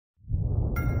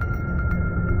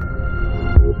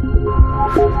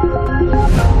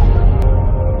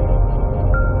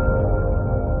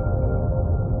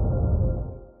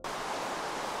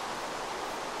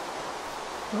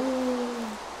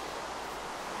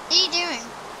What are you doing?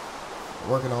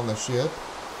 Working on the ship.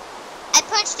 I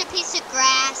punched a piece of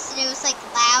grass and it was like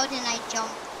loud and I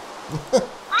jumped.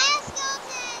 Hi,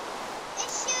 skeleton!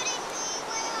 It's shooting me.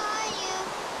 Where are you?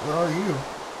 Where are you?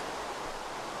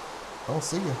 I don't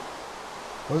see you.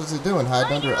 What is it doing?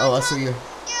 Hiding under? Oh, I see you.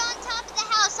 You're on top of the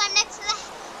house. I'm next to the.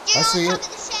 You're I see on top it.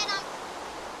 of the shed.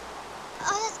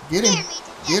 Oh, that's Get him. scared me to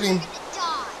death. Get him. You're gonna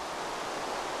die.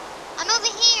 I'm over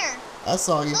here. I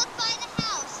saw you. Look by the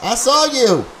house. I saw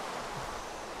you.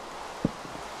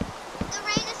 The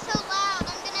rain is so loud.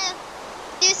 I'm gonna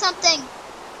do something.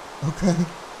 Okay.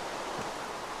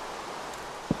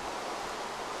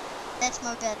 That's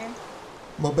more better.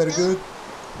 More better good?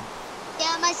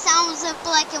 Yeah, my sound was up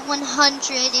like at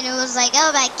 100 and it was like,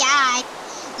 oh my god,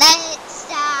 let it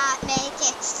stop, make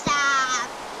it stop.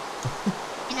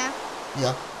 You know?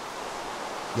 Yeah.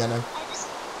 Yeah, no. I just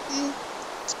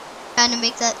trying to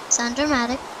make that sound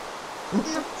dramatic.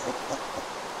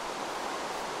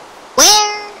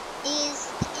 Where is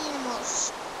the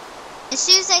animals? As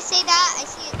soon as I say that, I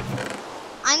see it.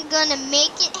 I'm gonna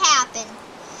make it happen.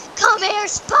 Come here,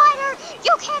 spider!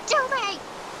 You can't do me!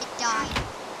 It died.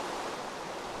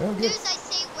 Oh, As good. soon as I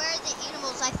say where are the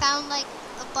animals, I found like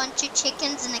a bunch of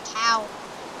chickens and a cow.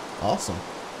 Awesome.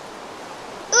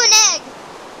 Ooh, an egg!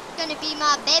 Gonna be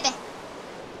my baby.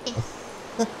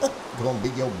 Gonna be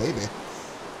your baby.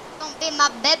 Gonna be my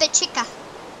baby chica.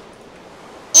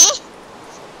 Eh?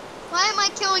 Why am I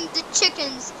killing the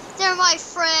chickens? They're my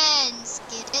friends.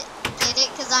 Get it? Get it?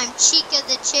 Because I'm Chica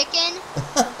the chicken?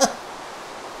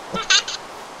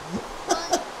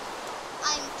 Well,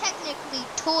 I'm technically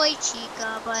Toy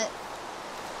Chica, but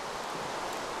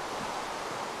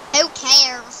who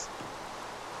cares?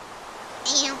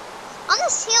 Damn. On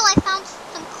this hill I found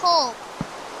some coal.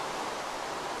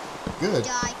 Good.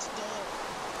 Die today.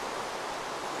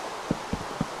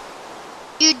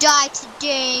 You die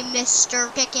today,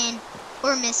 Mr. Chicken.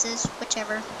 Or Mrs.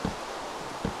 Whichever.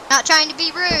 Not trying to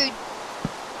be rude.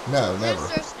 No, never.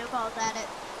 There's snowballs at it.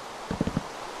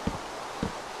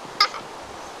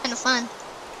 Kind of fun.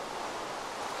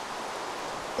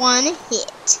 One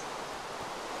hit.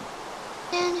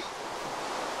 And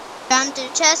found the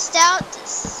chest out.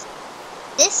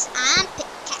 This iron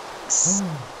pickaxe.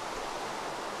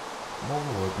 More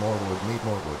wood, more wood, need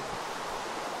more wood.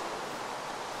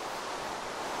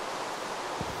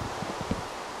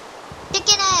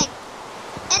 Chicken egg.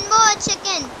 And more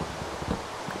chicken.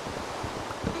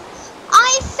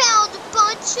 I found a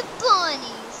bunch of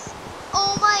bunnies.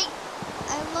 Oh my,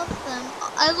 I love them.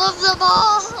 I love them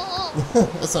all.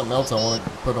 That's something else I want to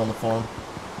put on the farm.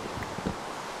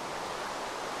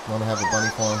 Want to have a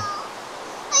bunny farm.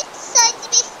 I decided to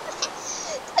be.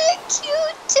 They're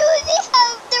cute too.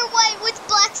 They're white with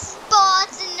black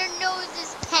spots and their nose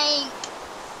is pink.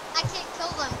 I can't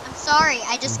kill them. I'm sorry.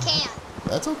 I just can't.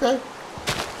 That's okay.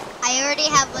 I already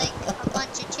have like a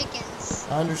bunch of chickens.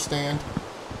 I understand.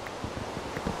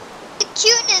 The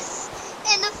cuteness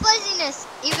and the fuzziness.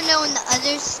 Even though in the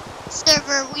other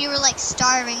server we were like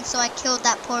starving, so I killed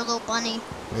that poor little bunny.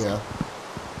 Yeah.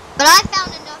 But I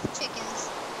found enough chickens.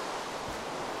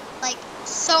 Like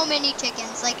so many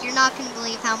chickens. Like you're not gonna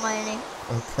believe how many.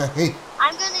 Okay.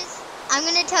 I'm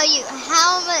gonna tell you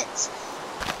how much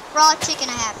raw chicken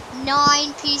I have.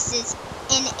 9 pieces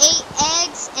and 8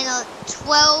 eggs and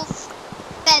 12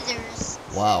 feathers.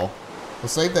 Wow. We'll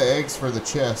save the eggs for the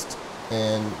chest,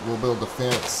 and we'll build a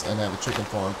fence and have a chicken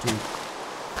farm too.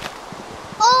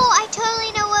 Oh, I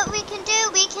totally know what we can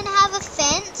do. We can have a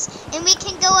fence and we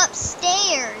can go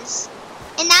upstairs.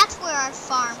 And that's where our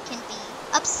farm can be.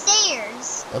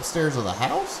 Upstairs. Upstairs of the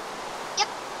house? Yep.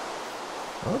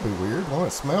 That'd be weird. Won't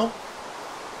it smell?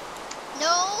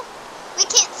 No, we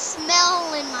can't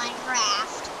smell in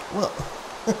Minecraft. Well.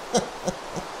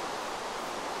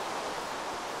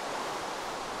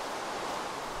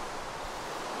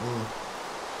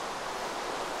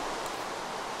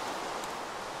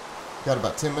 Got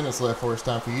about 10 minutes left before it's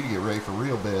time for you to get ready for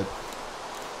real bed.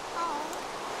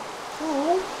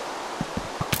 Oh.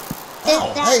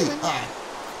 Hey!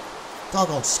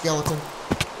 Doggone skeleton.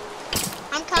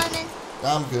 I'm coming.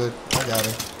 I'm good. I got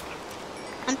him.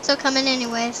 I'm still coming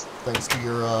anyways. Thanks to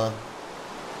your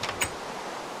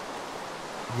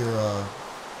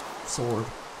sword.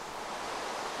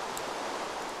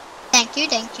 Thank you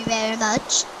very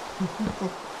much.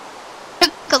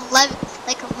 Took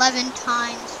 11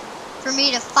 times for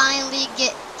me to finally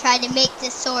try to make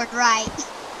this sword right.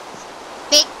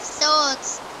 Make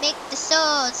the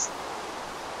swords.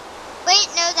 Wait,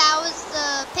 no, that was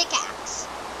the pickaxe.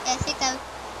 Yeah, I think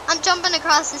I'm jumping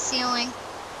across the ceiling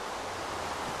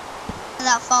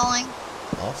without falling.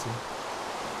 Awesome.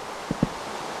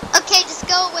 Okay, just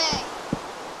go away.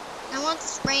 I want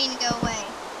this rain to go away.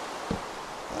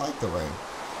 I like the rain.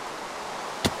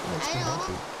 It makes me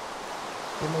happy.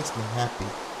 It makes me happy.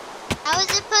 How is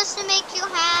it supposed to make you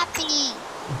happy?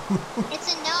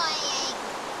 It's annoying.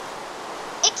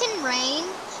 It can rain,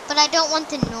 but I don't want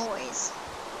the noise.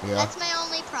 Yeah. That's my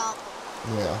only problem.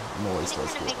 Yeah, noise It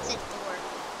does kind of get makes bad. it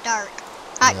dark.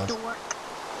 Not Yeah.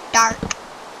 dark.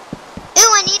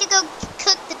 Ooh, I need to go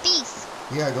cook the beef.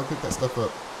 Yeah, go cook that stuff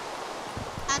up.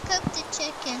 I cooked the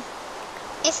chicken.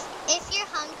 If you're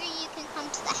hungry, you can come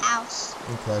to the house.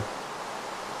 Okay.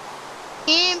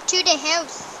 Come to the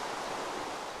house.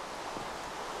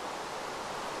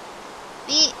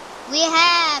 We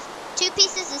have 2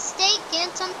 pieces of steak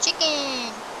and some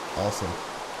chicken. Awesome.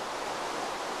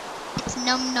 It's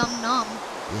num num num.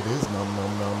 It is num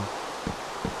num num.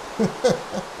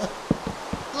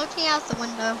 Looking out the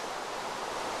window.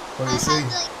 What do I you see?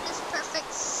 have like this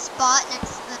perfect spot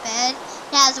next to the bed.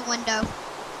 It has a window.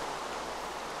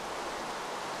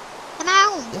 Come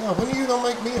on. Yeah, when are you gonna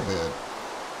make me a bed?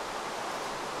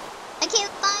 I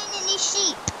can't find any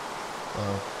sheep.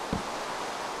 Oh.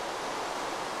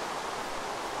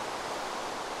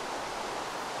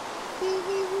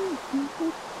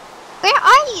 Where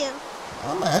are you?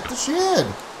 I'm at the shed.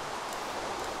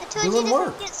 I told Doing you to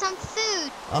work. get some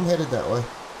food. I'm headed that way.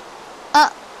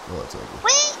 Oh, It's ugly.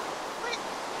 wait.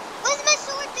 What's my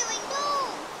sword doing? No.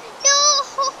 No.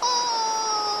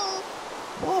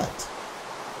 What?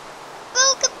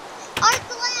 Broke our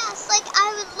glass. Like,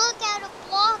 I would look at a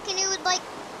block and it would, like,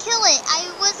 kill it. I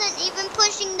wasn't even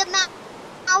pushing the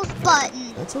mouse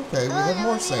button. That's okay. We Oh, have no,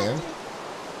 more we have sand. to-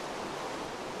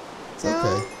 It's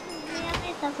okay.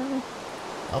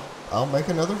 I'll make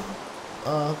another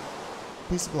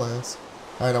piece of glass.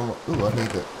 Alright, I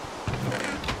need it.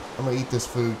 I'm gonna eat this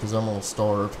food because I'm almost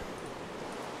starved.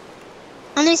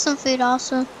 I need some food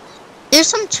also. There's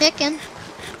some chicken.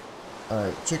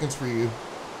 Alright, chicken's for you.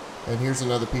 And here's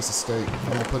another piece of steak.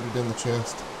 I'm gonna put it in the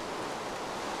chest.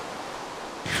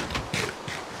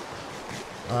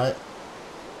 Alright.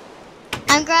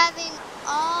 I'm grabbing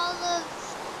all of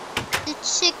the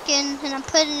chicken and I'm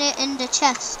putting it in the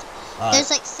chest. Alright.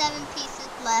 There's like 7 pieces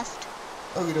left.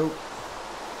 Okie doke.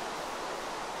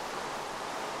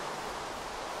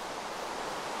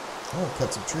 Oh,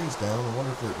 cut some trees down. I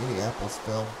wonder if any apples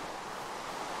fell.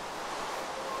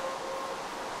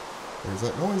 There's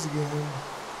that noise again.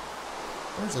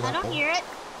 There's an I apple. don't hear it.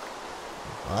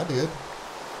 I did.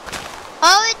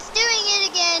 Oh, it's doing it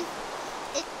again.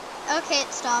 Okay,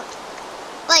 it stopped.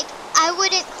 Like, I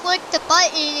wouldn't click the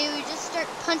button and it would just start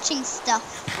punching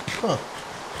stuff. Huh.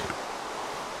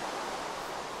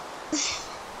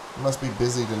 Must be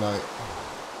busy tonight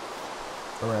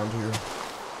around here.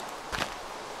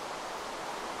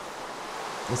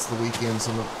 It's the weekend,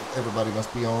 so everybody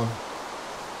must be on.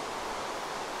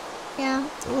 Yeah.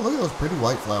 Oh, look at those pretty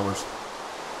white flowers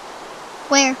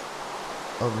Where?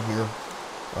 over here.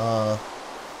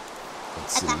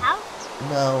 Let's At see. the house?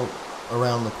 No,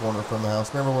 around the corner from the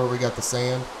house. Remember where we got the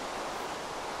sand?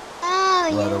 Oh,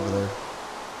 yeah. Right over there.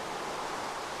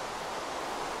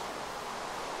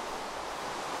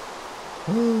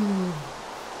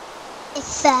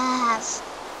 It's fast.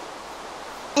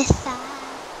 It's fast.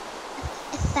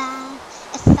 It's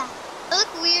fast. It's fast. I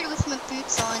look weird with my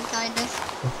boots on, kind of.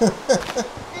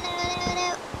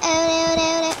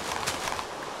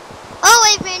 Oh,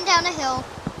 I ran down a hill.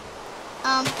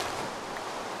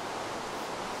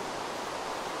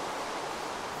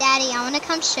 Daddy, I want to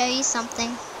come show you something.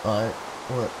 Alright,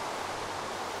 what?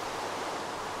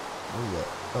 Where you at?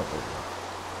 Oh, there you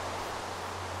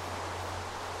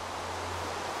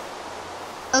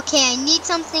Okay, I need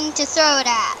something to throw it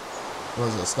at. go. What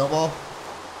is it, a snowball?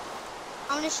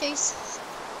 I want to show you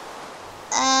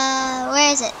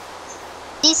where is it?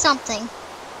 Need something.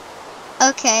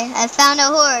 Okay, I found a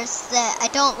horse that I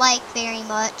don't like very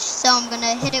much, so I'm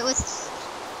gonna hit it with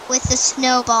the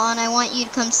snowball, and I want you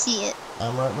to come see it.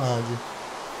 I'm right behind you.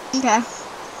 Okay.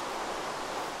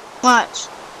 Watch.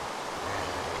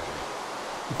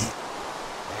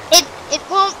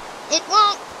 It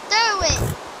won't throw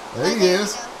it. There he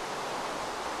is.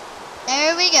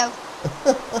 There we go.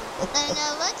 Then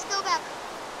let's go back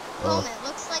home. It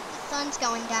looks like the sun's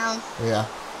going down. Yeah.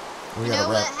 We You know gotta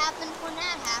what wrap. happens when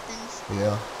that happens.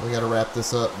 Yeah, we gotta wrap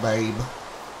this up, babe.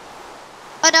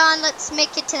 Hold on, let's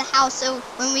make it to the house so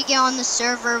when we get on the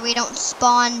server, we don't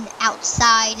spawn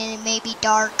outside and it may be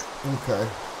dark. Okay.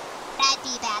 That'd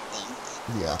be a bad thing.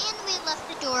 Yeah. And we left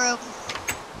the door open.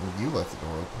 You left the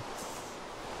door open.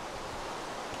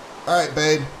 Alright,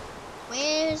 babe.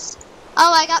 Where's...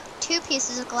 Oh, I got 2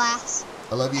 pieces of glass.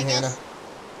 I love you, Hannah.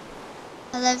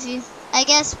 I love you. I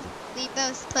guess We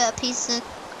both put a piece of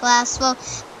glass. Well,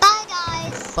 bye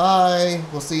guys. Bye.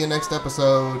 We'll see you next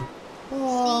episode. Bye.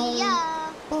 See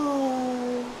ya. Bye.